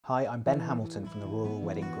Hi, I'm Ben Hamilton from the Rural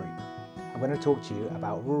Wedding Group. I'm going to talk to you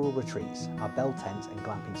about Rural Retreats, our bell tent and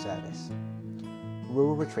glamping service.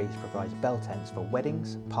 Rural Retreats provides bell tents for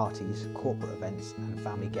weddings, parties, corporate events and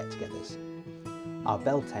family get-togethers. Our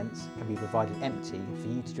bell tents can be provided empty for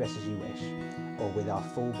you to dress as you wish, or with our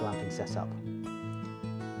full glamping setup.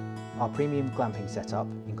 Our premium glamping setup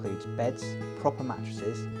includes beds, proper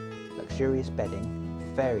mattresses, luxurious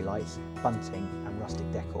bedding, fairy lights, bunting and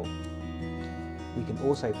rustic decor. We can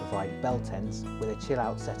also provide bell tents with a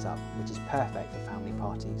chill-out setup, which is perfect for family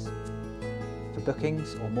parties. For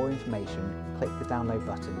bookings or more information, click the download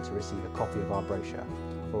button to receive a copy of our brochure,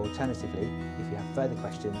 or alternatively, if you have further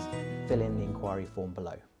questions, fill in the inquiry form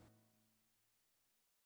below.